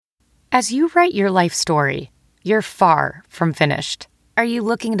As you write your life story, you're far from finished. Are you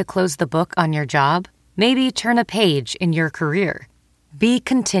looking to close the book on your job? Maybe turn a page in your career? Be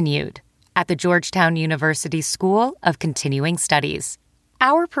continued at the Georgetown University School of Continuing Studies.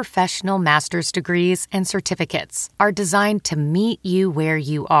 Our professional master's degrees and certificates are designed to meet you where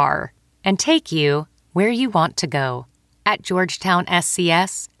you are and take you where you want to go. At Georgetown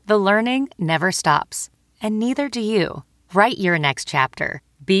SCS, the learning never stops, and neither do you. Write your next chapter.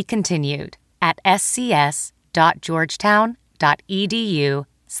 Be continued at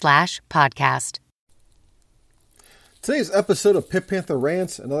scs.georgetown.edu/podcast. Today's episode of Pit Panther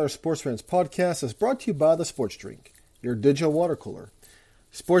Rants and Other Sports Rants podcast is brought to you by The Sports Drink, your digital water cooler.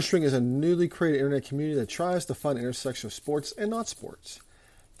 Sports Drink is a newly created internet community that tries to find the intersection of sports and not sports.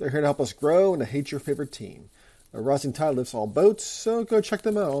 They're here to help us grow and to hate your favorite team. A rising tide lifts all boats, so go check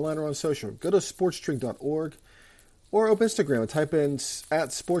them out online or on social. Go to sportsdrink.org or open Instagram and type in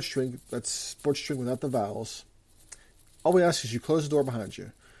 @sportsdrink. That's sportsdrink without the vowels. All we ask is you close the door behind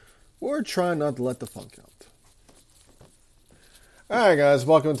you. Or try not to let the funk out. Alright guys,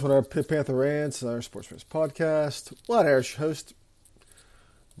 welcome to another Pit Panther Rants and Other Sports Rants podcast. Vlad Harris, your host.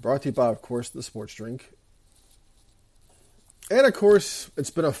 Brought to you by, of course, The Sports Drink. And of course, it's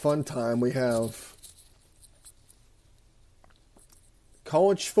been a fun time. We have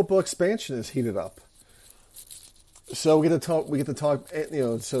college football expansion is heated up. So we get to talk,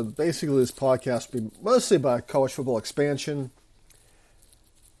 so basically this podcast will be mostly about college football expansion.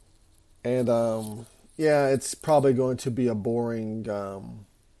 And, it's probably going to be a boring,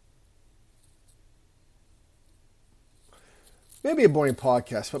 maybe a boring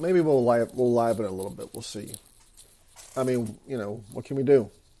podcast, but maybe we'll liven it a little bit. We'll see. I mean, what can we do?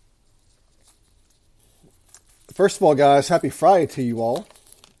 First of all, guys, happy Friday to you all.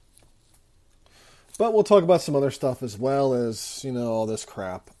 But we'll talk about some other stuff as well as, all this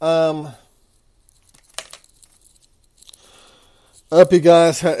crap. I hope you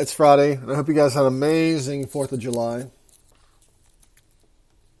guys, it's Friday, and I hope you guys had an amazing 4th of July.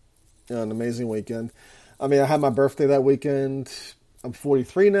 An amazing weekend. I mean, I had my birthday that weekend. I'm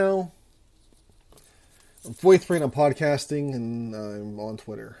 43 now. I'm 43 and I'm podcasting and I'm on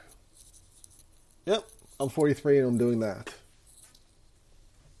Twitter. Yep, I'm 43 and I'm doing that.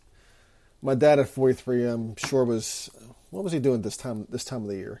 My dad at 43, I'm sure what was he doing this time of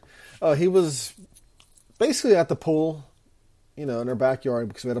the year? He was basically at the pool, in our backyard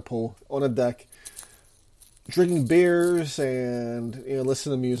because we had a pool on a deck, drinking beers and,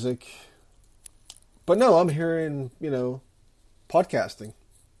 listening to music. But no, I'm hearing, podcasting.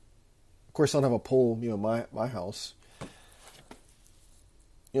 Of course, I don't have a pool, my house.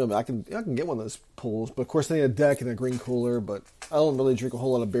 I can get one of those pools, but of course, I need a deck and a green cooler. But I don't really drink a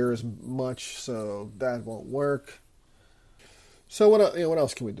whole lot of beer as much, so that won't work. So what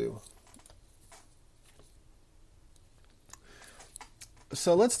else can we do?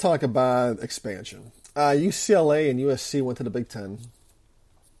 So let's talk about expansion. UCLA and USC went to the Big Ten.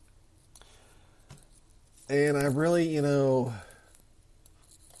 And I really, I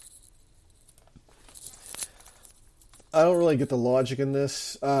don't really get the logic in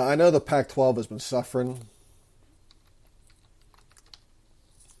this. I know the Pac-12 has been suffering.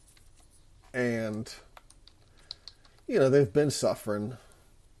 And, they've been suffering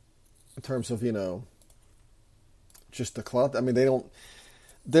in terms of, just the clout. I mean, they don't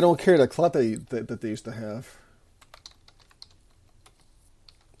carry the clout that they used to have.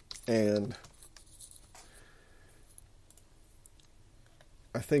 And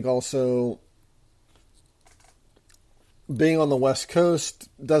I think also being on the West Coast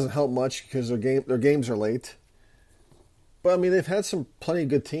doesn't help much because their games are late. But I mean, they've had some plenty of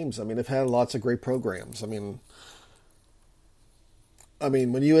good teams. I mean, they've had lots of great programs. I mean,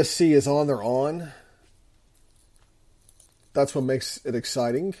 when USC is on, they're on. That's what makes it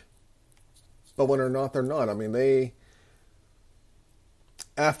exciting. But when they're not, they're not. I mean,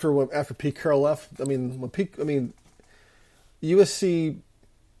 after Pete Carroll left, USC,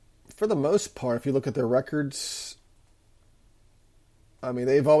 for the most part, if you look at their records, I mean,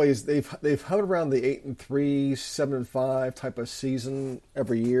 they've hovered around the 8-3, 7-5 type of season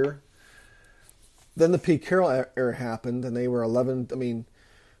every year. Then the Pete Carroll era happened, and they were 11. I mean,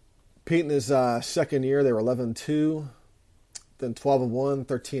 Pete in his second year, they were 11-2, then 12-1,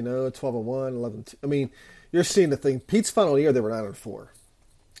 13-0, 12-1, 11-2. I mean, you're seeing the thing. Pete's final year, they were 9-4.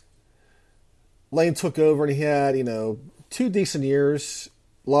 Lane took over, and he had 2 decent years.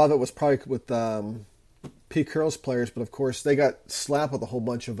 A lot of it was probably with Pete Carroll's players, but of course they got slapped with a whole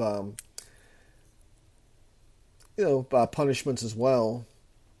bunch of punishments as well.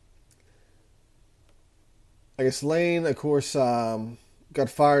 I guess Lane, of course, got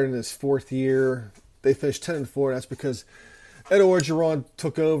fired in his fourth year. They finished 10-4. That's because Ed Orgeron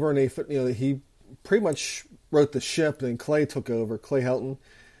took over, and he pretty much wrote the ship. And then Clay took over, Clay Helton,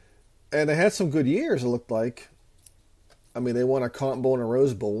 and they had some good years. It looked like. I mean, they won a Cotton Bowl and a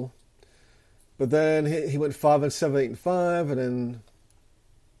Rose Bowl, but then he went 5-7, 8-5, and then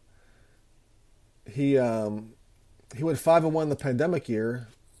he went 5-1 the pandemic year,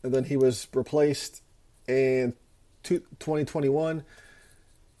 and then he was replaced in 2021,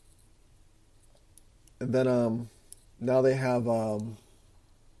 and then now they have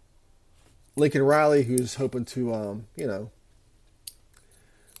Lincoln Riley, who's hoping to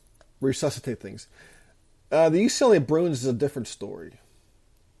resuscitate things. The UCLA Bruins is a different story.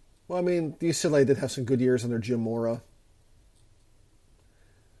 Well, I mean, the UCLA did have some good years under Jim Mora,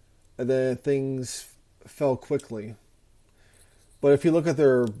 and then things fell quickly. But if you look at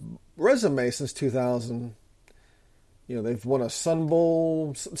their resume since 2000, they've won a Sun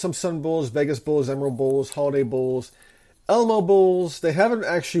Bowl, some Sun Bowls, Vegas Bowls, Emerald Bowls, Holiday Bowls, Alamo Bowls. They haven't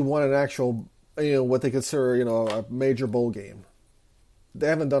actually won an actual, what they consider, a major bowl game. They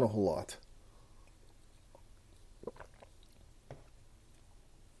haven't done a whole lot.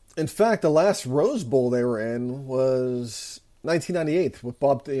 In fact, the last Rose Bowl they were in was 1998 with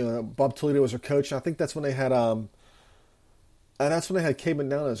Bob Toledo as their coach. And I think that's when they had Cade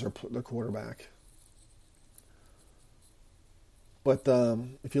McNown as their quarterback. But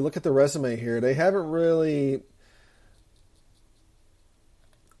if you look at the resume here, they haven't really.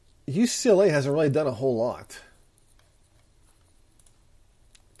 UCLA hasn't really done a whole lot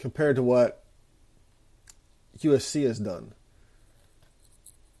compared to what USC has done.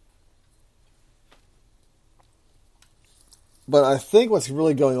 But I think what's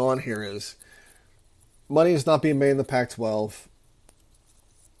really going on here is money is not being made in the Pac-12.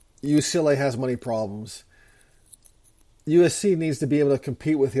 UCLA has money problems. USC needs to be able to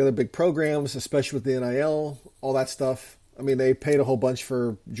compete with the other big programs, especially with the NIL, all that stuff. I mean, they paid a whole bunch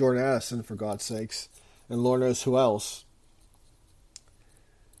for Jordan Addison, for God's sakes, and Lord knows who else.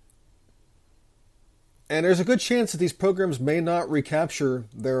 And there's a good chance that these programs may not recapture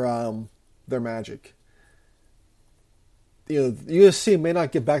their magic. USC may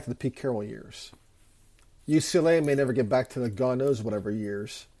not get back to the Pete Carroll years. UCLA may never get back to the God knows whatever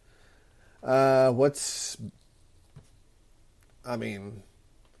years. I'm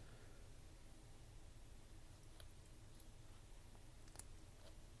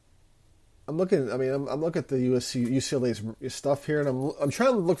looking at the UCLA's stuff here, and I'm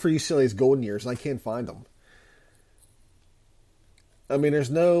trying to look for UCLA's golden years, and I can't find them. I mean, at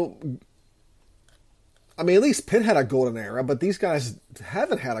least Pitt had a golden era, but these guys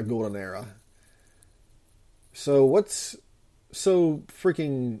haven't had a golden era. So what's so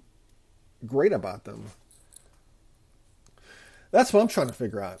freaking great about them? That's what I'm trying to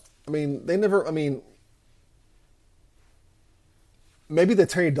figure out. Maybe the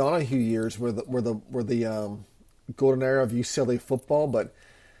Terry Donahue years were the golden era of UCLA football, but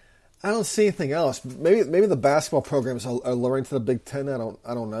I don't see anything else. Maybe the basketball programs are luring to the Big Ten. I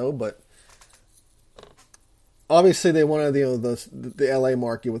don't know, but obviously they wanted the LA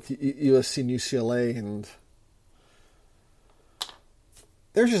market with USC and UCLA, and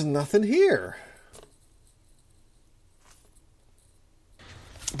there's just nothing here.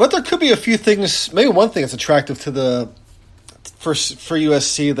 But there could be a few things. Maybe one thing that's attractive to for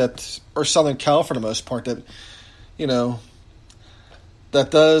USC or Southern Cal for the most part that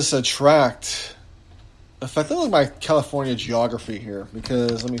does attract. In fact, look at my California geography here,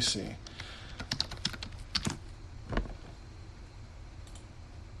 because let me see.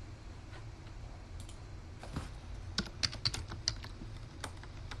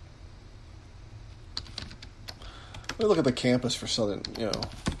 Let me look at the campus for Southern.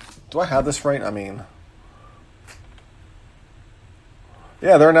 Do I have this right?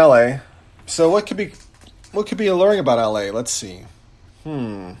 Yeah, they're in LA. So what could be alluring about LA? Let's see.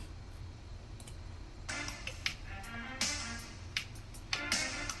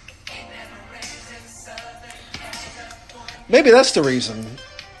 Maybe that's the reason.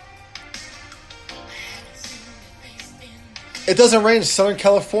 It doesn't rain in Southern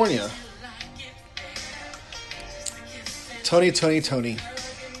California. Tony.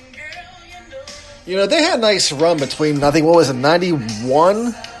 They had a nice run between, I think,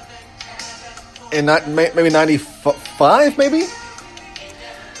 91 and maybe 95, maybe?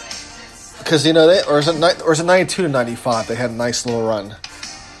 Because, or is it 92 to 95? They had a nice little run.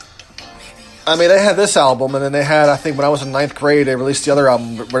 They had this album, and then they had, I think, when I was in 9th grade, they released the other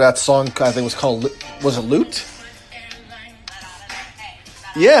album where that song, I think, was called, was it Loot?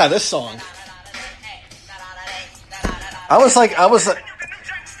 Yeah, this song. I was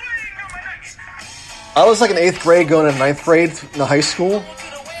I was like in 8th grade going to 9th grade in the high school.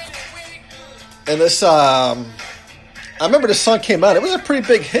 And this, I remember this song came out. It was a pretty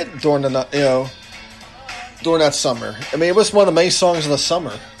big hit during during that summer. I mean, it was one of the main songs of the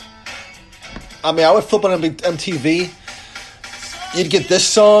summer. I mean, I would flip on MTV. You'd get this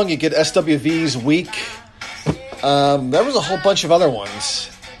song. You'd get SWV's Weak. There was a whole bunch of other ones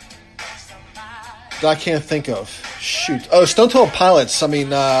that I can't think of. Shoot. Oh, Stone Temple Pilots. I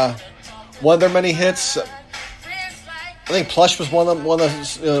mean, one of their many hits. I think Plush was one of them.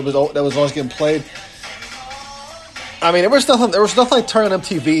 That was always getting played. I mean, there was nothing like turning on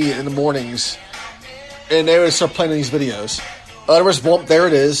MTV in the mornings, and they would start playing these videos. There was one. There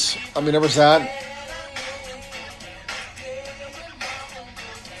it is. I mean, there was that.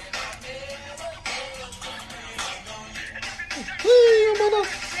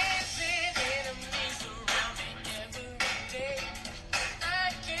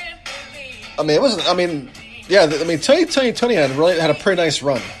 I mean, it wasn't. I mean, yeah. I mean, Tony had a pretty nice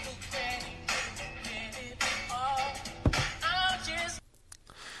run.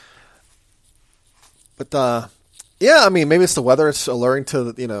 But yeah, I mean, maybe it's the weather. It's alluring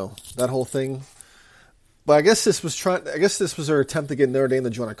to that whole thing. But I guess this was their attempt to get Notre Dame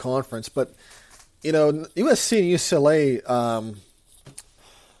to join a conference. But USC and UCLA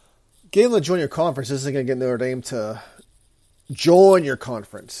getting them to join your conference isn't going to get Notre Dame to join your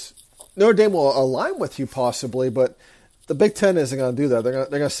conference. Notre Dame will align with you possibly, but the Big Ten isn't going to do that. They're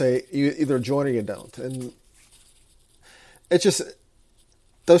going to say you either join or you don't, and it's just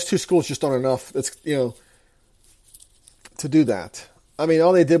those two schools just aren't enough. It's to do that. I mean,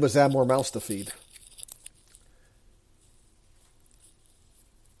 all they did was add more mouths to feed.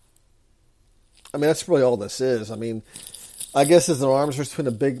 I mean, that's really all this is. I mean, I guess there's an arms race between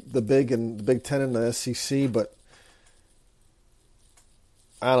the Big and the Big Ten and the SEC, but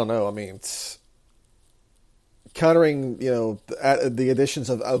I don't know. I mean, it's countering, the additions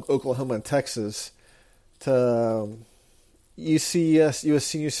of Oklahoma and Texas to USC,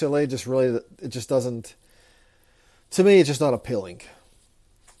 UCLA. It just doesn't. To me, it's just not appealing.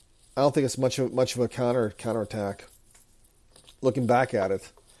 I don't think it's much of a counterattack. Looking back at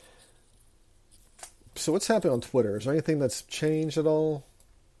it. So what's happening on Twitter? Is there anything that's changed at all?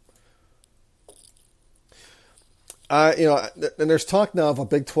 And there's talk now of a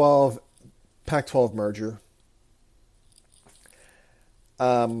Big 12, Pac-12 merger.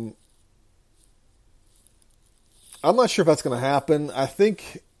 I'm not sure if that's going to happen. I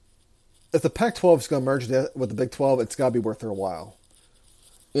think if the Pac-12 is going to merge with the Big 12, it's got to be worth their while.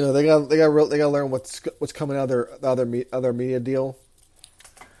 They got to learn what's coming out of their other media deal.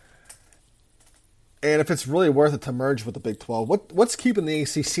 And if it's really worth it to merge with the Big 12, what's keeping the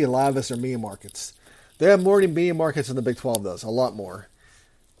ACC alive as their media markets? They have more media markets than the Big 12 does, a lot more.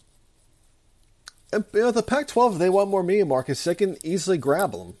 And the Pac-12, if they want more media markets, they can easily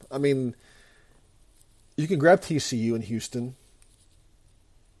grab them. I mean, you can grab TCU in Houston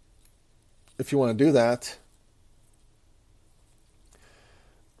if you want to do that.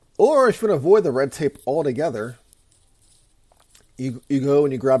 Or if you want to avoid the red tape altogether, you go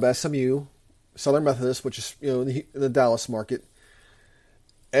and you grab SMU, Southern Methodist, which is in the Dallas market,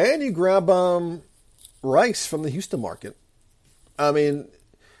 and you grab Rice from the Houston market. I mean,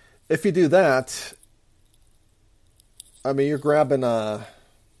 if you do that, I mean, you're grabbing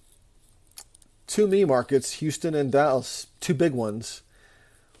two media markets, Houston and Dallas, two big ones,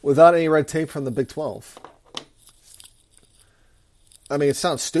 without any red tape from the Big 12. I mean, it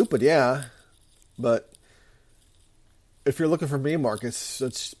sounds stupid, yeah, but if you're looking for media markets,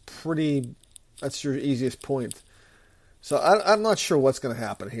 that's your easiest point. So I'm not sure what's going to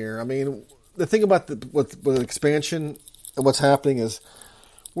happen here. I mean, the thing about with expansion and what's happening is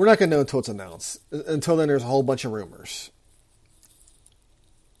we're not going to know until it's announced. Until then, there's a whole bunch of rumors.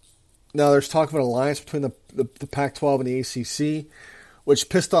 Now, there's talk of an alliance between the Pac-12 and the ACC, which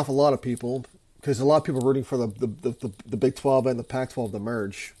pissed off a lot of people because a lot of people are rooting for the Big 12 and the Pac-12 to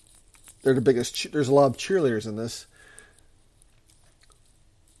merge. They're the biggest. There's a lot of cheerleaders in this.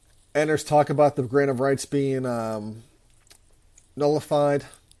 And there's talk about the grant of rights being nullified.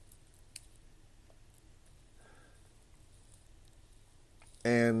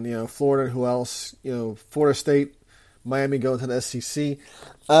 And, Florida, who else? Florida State, Miami going to the SEC.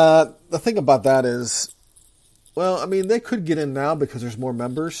 The thing about that is, well, I mean, they could get in now because there's more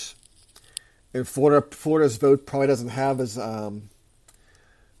members. And Florida's vote probably doesn't have as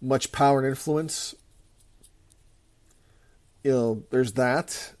much power and influence. There's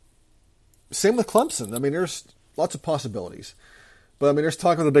that. Same with Clemson. I mean, there's lots of possibilities. But, I mean, there's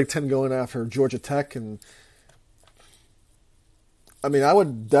talk of the Big Ten going after Georgia Tech and I mean, I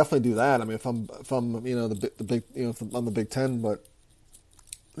would definitely do that. I mean, if I'm the big if I'm the Big Ten, but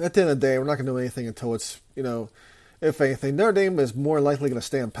at the end of the day, we're not going to do anything until it's if anything, Notre Dame is more likely going to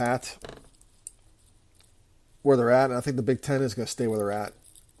stand pat where they're at, and I think the Big Ten is going to stay where they're at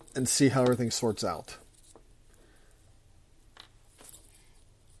and see how everything sorts out.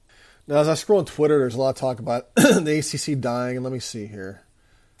 Now, as I scroll on Twitter, there's a lot of talk about the ACC dying, and let me see here.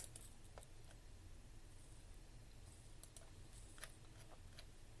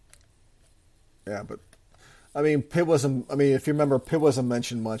 Yeah, but I mean, Pitt wasn't. I mean, if you remember, Pitt wasn't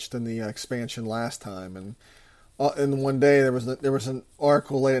mentioned much in the expansion last time, and one day there was an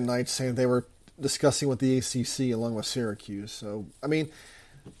article late at night saying they were discussing with the ACC along with Syracuse. So, I mean,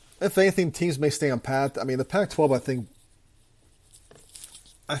 if anything, teams may stay on pat. I mean, the Pac-12,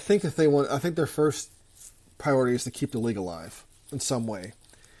 I think if they want, I think their first priority is to keep the league alive in some way,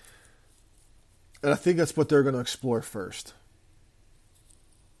 and I think that's what they're going to explore first.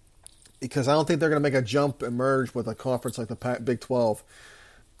 Because I don't think they're going to make a jump and merge with a conference like the Big 12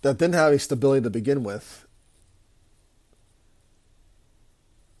 that didn't have any stability to begin with.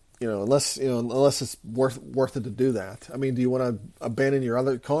 Unless it's worth it to do that. I mean, do you want to abandon your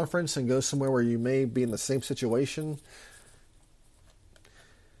other conference and go somewhere where you may be in the same situation?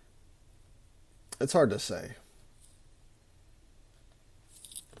 It's hard to say.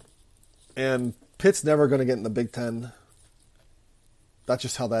 And Pitt's never going to get in the Big Ten. That's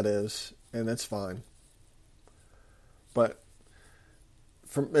just how that is, and that's fine. But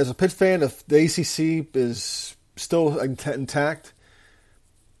as a Pitt fan, if the ACC is still intact,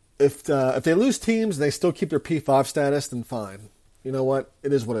 if they lose teams and they still keep their P5 status, then fine. You know what?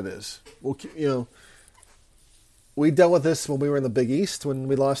 It is what it is. We dealt with this when we were in the Big East when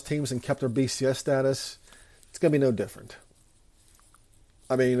we lost teams and kept our BCS status. It's going to be no different.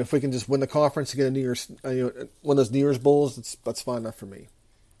 I mean, if we can just win the conference and get a New Year's, win those New Year's Bowls, that's fine enough for me.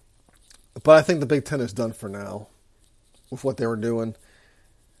 But I think the Big Ten is done for now with what they were doing.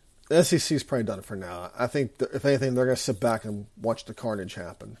 The SEC is probably done for now. I think, if anything, they're going to sit back and watch the carnage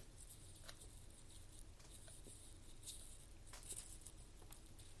happen.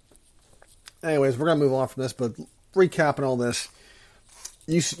 Anyways, we're going to move on from this, but recapping all this,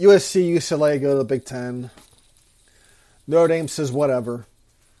 USC, UCLA go to the Big Ten. Notre Dame says whatever.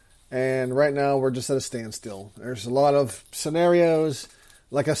 And right now, we're just at a standstill. There's a lot of scenarios.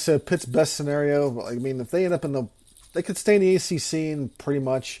 Like I said, Pitt's best scenario. I mean, if they end up they could stay in the ACC and pretty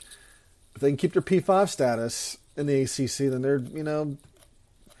much, if they can keep their P5 status in the ACC, then they're,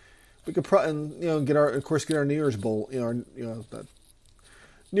 we could probably, get our New Year's Bowl, that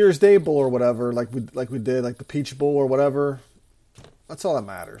New Year's Day Bowl or whatever, like we did, like the Peach Bowl or whatever. That's all that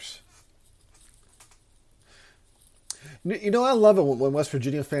matters. I love it when West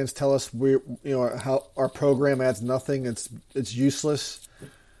Virginia fans tell us how our program adds nothing, it's useless.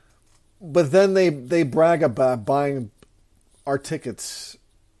 But then they brag about buying our tickets.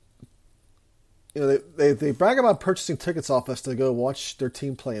 They brag about purchasing tickets off us to go watch their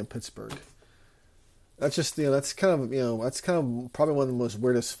team play in Pittsburgh. That's just that's kind of probably one of the most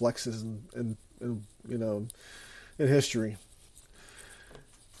weirdest flexes in history.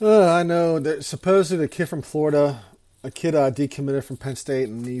 I know that supposedly the kid from Florida. A kid decommitted from Penn State,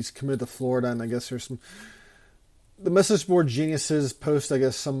 and he's committed to Florida. And I guess there's the message board geniuses post, I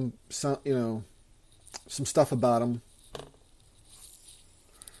guess, some stuff about him.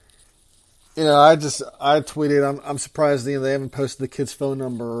 I tweeted, I'm surprised they haven't posted the kid's phone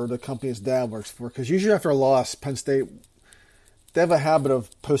number or the company his dad works for, because usually after a loss, Penn State, they have a habit of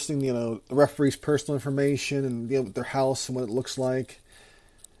posting the referee's personal information and their house and what it looks like.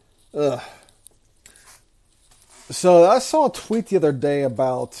 Ugh. So I saw a tweet the other day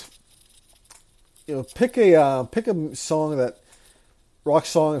about, pick a song rock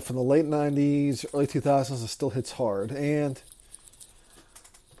song from the late 90s, early 2000s that still hits hard. And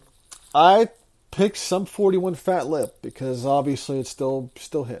I picked Sum 41 Fat Lip because obviously it still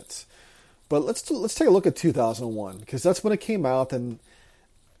hits. But let's take a look at 2001 because that's when it came out, and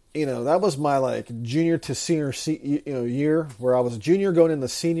that was my junior to senior year, where I was a junior going into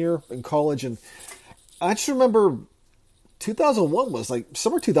senior in college, and I just remember 2001 was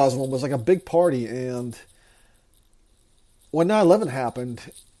summer 2001 was like a big party, and when 9/11 happened,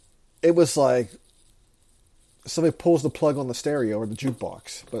 it was like somebody pulls the plug on the stereo or the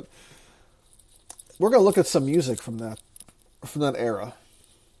jukebox. But we're gonna look at some music from that era,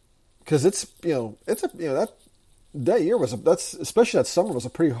 because that year especially that summer was a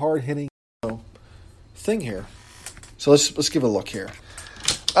pretty hard hitting thing here. So let's give it a look here.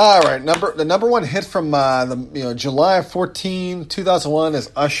 All right, the number one hit from July 14, 2001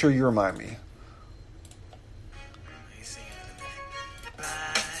 is Usher, You Remind Me.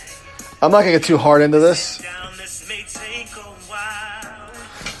 I'm not going to get too hard into this.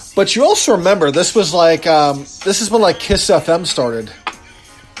 But you also remember, this was like, this is when like Kiss FM started.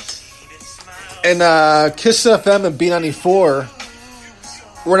 And Kiss FM and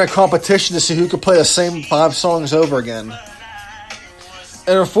B94 were in a competition to see who could play the same 5 songs over again.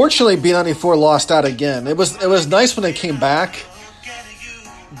 And unfortunately, B94 lost out again. It was nice when they came back.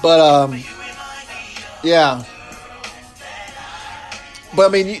 But, yeah. But,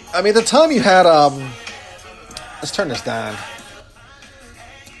 I mean, at the time you had, let's turn this down.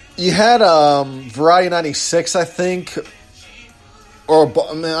 You had Variety 96, I think, or I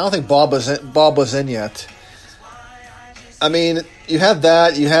don't think Bob was in yet. I mean, you had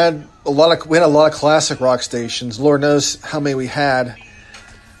that. You had we had a lot of classic rock stations. Lord knows how many we had.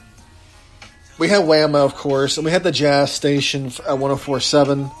 We had Whammo, of course, and we had the jazz station at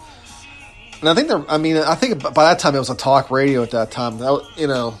 104.7. And I think by that time it was a talk radio at that time.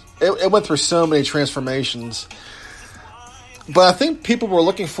 It went through so many transformations. But I think people were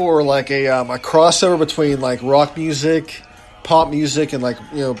looking for like a crossover between like rock music, pop music, and like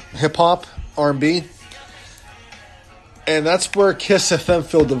hip hop, R&B. And that's where Kiss FM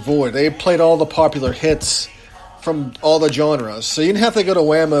filled the void. They played all the popular hits from all the genres. So you didn't have to go to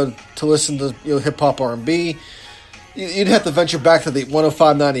Whammo to listen to hip hop, R&B. You'd have to venture back to the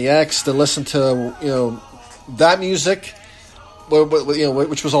 105.90X to listen to that music,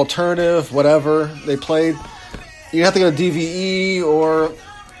 which was alternative, whatever they played. You have to go to DVE, or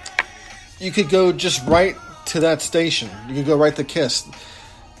you could go just right to that station. You could go right to Kiss.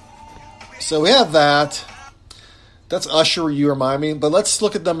 So we have that. That's Usher, You Remind Me. But let's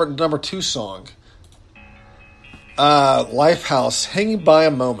look at number 2 song. Lifehouse, Hanging by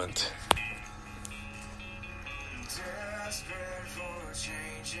a Moment.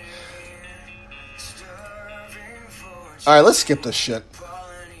 All right, let's skip this shit.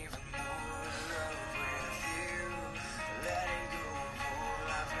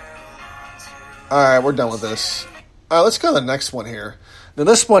 Alright, we're done with this. Alright, let's go to the next one here. Now,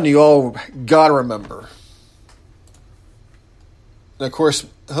 this one you all gotta remember. And of course,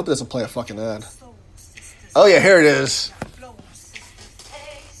 I hope it doesn't play a fucking ad. Oh yeah, here it is.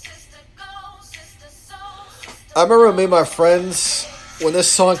 I remember me and my friends, when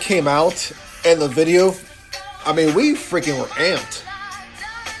this song came out, and the video, I mean, we freaking were amped.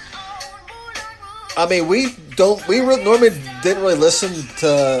 I mean, we normally didn't really listen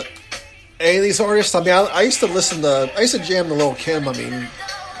to any of these artists. I mean, I used to jam to Lil' Kim. I mean,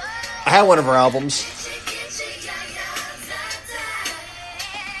 I had one of her albums.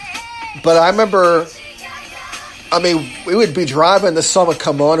 But I remember, I mean, we would be driving, this song would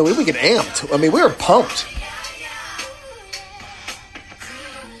come on, and we would get amped. I mean, we were pumped.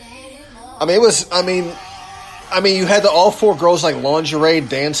 I mean, you had all 4 girls like lingerie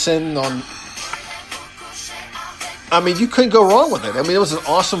dancing on. I mean, you couldn't go wrong with it. I mean, it was an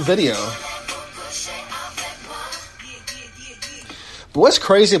awesome video. But what's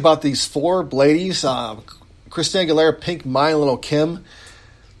crazy about these 4 ladies, Christina Aguilera, Pink, Mai, and Lil' Kim,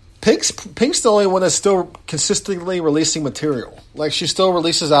 Pink's the only one that's still consistently releasing material. Like, she still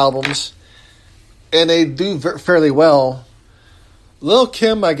releases albums, and they do fairly well. Lil'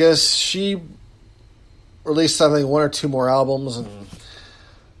 Kim, I guess, she released, I think, 1 or 2 more albums, and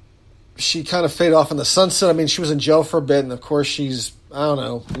she kind of faded off in the sunset. I mean, she was in jail for a bit, and of course she's, I don't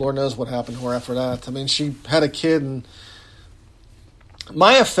know, Lord knows what happened to her after that. I mean, she had a kid, and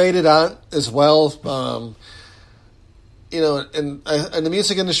Maya faded out as well. In the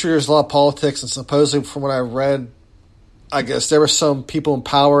music industry, there's a lot of politics, and supposedly, from what I read, I guess there were some people in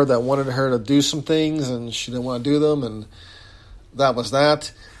power that wanted her to do some things, and she didn't want to do them, and that was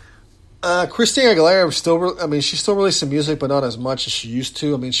that. Christina Aguilera she's still releasing music, but not as much as she used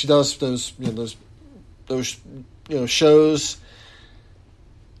to. I mean, she does those shows,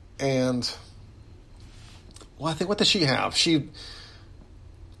 and I think, what did she have? She,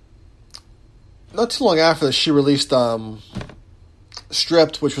 not too long after this, she released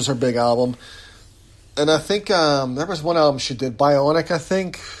Stripped, which was her big album, and I think there was one album she did, Bionic, I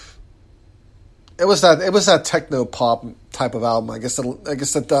think. It was that techno pop type of album. I guess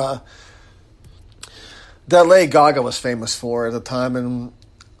that Lady Gaga was famous for at the time, and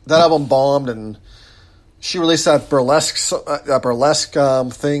that album bombed, and she released that burlesque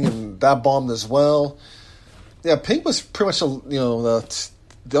thing, and that bombed as well. Yeah, Pink was pretty much the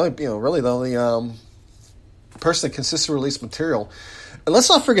only person that consistently released material. And let's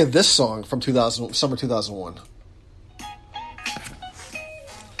not forget this song from summer 2001.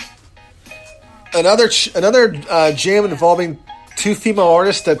 Another jam involving 2 female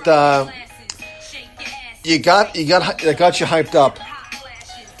artists that got you hyped up.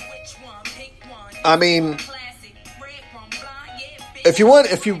 I mean, if you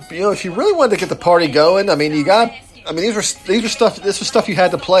really wanted to get the party going, I mean, these were stuff. This was stuff you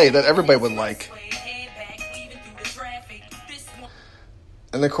had to play that everybody would like.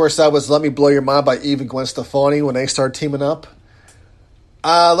 And of course, that was "Let Me Blow Your Mind" by Eve and Gwen Stefani when they started teaming up.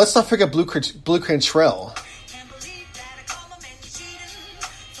 Let's not forget Blue Cantrell.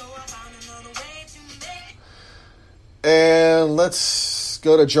 And let's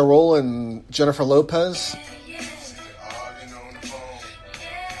go to Jarrell and Jennifer Lopez.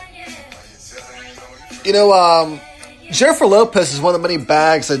 You know, Jennifer Lopez is one of the many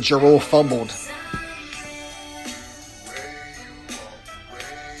bags that Jarrell fumbled.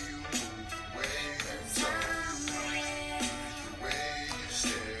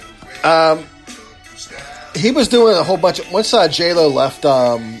 He was doing a whole bunch of... Once J-Lo left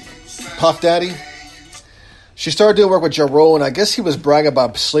Puff Daddy, she started doing work with Jarrell, and I guess he was bragging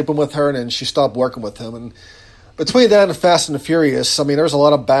about sleeping with her, and then she stopped working with him. And between that and Fast and the Furious, I mean, there was a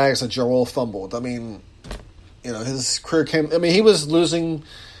lot of bags that Jarrell fumbled. I mean, you know, his career came... I mean, he was losing...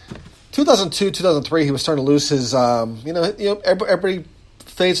 2002, 2003, he was starting to lose his... everybody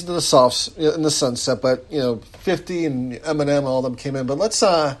fades into the sunset, but, 50 and Eminem and all of them came in. But let's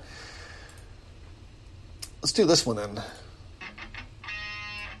do this one then.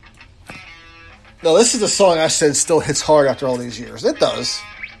 No, this is the song I said still hits hard after all these years. It does.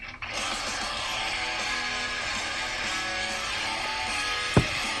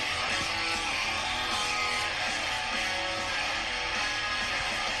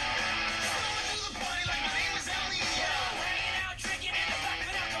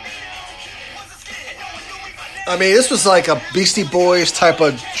 I mean, this was like a Beastie Boys type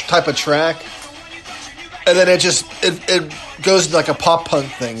of track. And then it goes into like a pop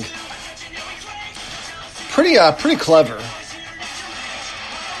punk thing. Pretty clever.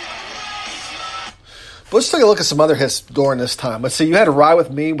 But let's take a look at some other hits during this time. Let's see, you had Ride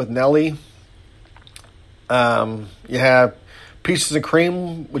With Me with Nelly. You had Peaches and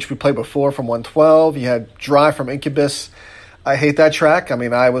Cream, which we played before, from 112. You had Drive from Incubus. I hate that track. I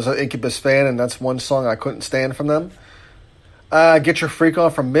mean, I was an Incubus fan, and that's one song I couldn't stand from them. Get Your Freak On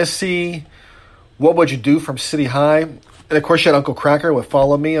from Missy. What Would You Do from City High. And, of course, you had Uncle Kracker with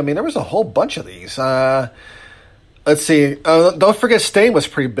Follow Me. I mean, there was a whole bunch of these. Let's see. Don't forget Stain was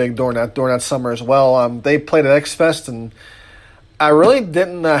pretty big during that summer as well. They played at X-Fest, and I really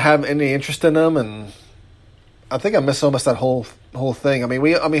didn't have any interest in them, and I think I missed almost that whole thing. I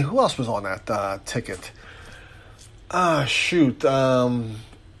mean, who else was on that ticket? Shoot. Oh,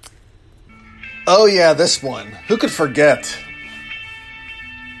 yeah, this one. Who could forget?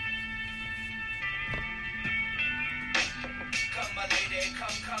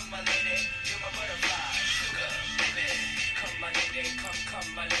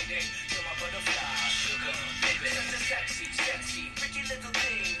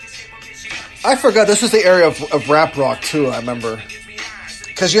 I forgot this was the area of rap rock, too, I remember.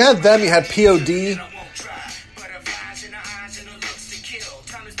 Because you had them, you had P.O.D.,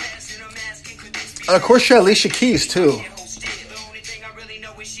 and of course, you had Alicia Keys, too.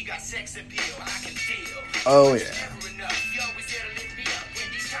 Oh, yeah.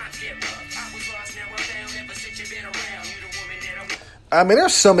 I mean,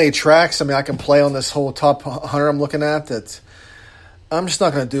 there's so many tracks, I can play on this whole top 100 I'm looking at that I'm just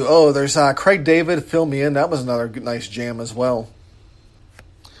not going to do. Oh, there's Craig David, Fill Me In. That was another nice jam as well.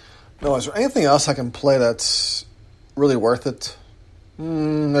 No, is there anything else I can play that's really worth it?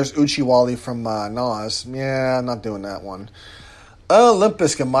 There's Uchi Wally from Nas. Yeah, I'm not doing that one. Limp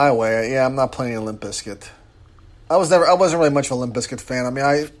Bizkit, My Way. Yeah, I'm not playing Limp Bizkit. I wasn't really much of a Limp Bizkit fan.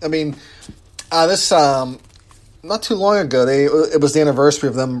 This not too long ago, it was the anniversary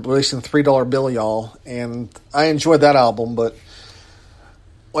of them releasing $3 Bill, Y'all, and I enjoyed that album. But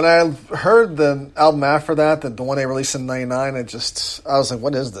when I heard the album after that, the one they released in '99, I was like,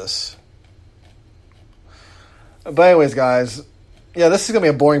 what is this? But anyways, guys. Yeah, this is going to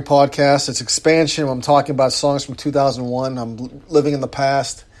be a boring podcast. It's expansion. I'm talking about songs from 2001. I'm living in the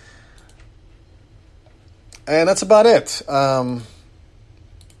past. And that's about it. I'm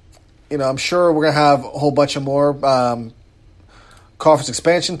sure we're going to have a whole bunch of more conference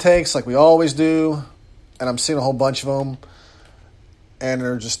expansion takes like we always do. And I'm seeing a whole bunch of them. And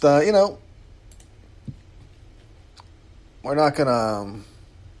they're just, we're not going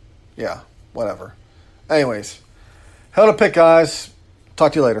to, whatever. Anyways. Hell to pick, guys.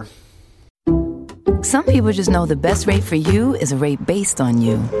 Talk to you later. Some people just know the best rate for you is a rate based on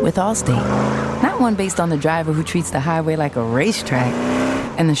you with Allstate. Not one based on the driver who treats the highway like a racetrack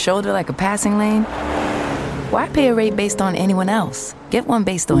and the shoulder like a passing lane. Why pay a rate based on anyone else? Get one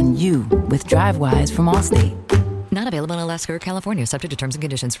based on you with DriveWise from Allstate. Not available in Alaska or California, subject to terms and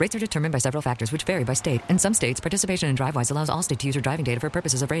conditions. Rates are determined by several factors, which vary by state. In some states, participation in DriveWise allows Allstate to use your driving data for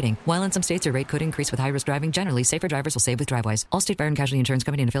purposes of rating. While in some states, your rate could increase with high-risk driving. Generally, safer drivers will save with DriveWise. Allstate Fire and Casualty Insurance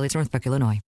Company and affiliates, Northbrook, Illinois.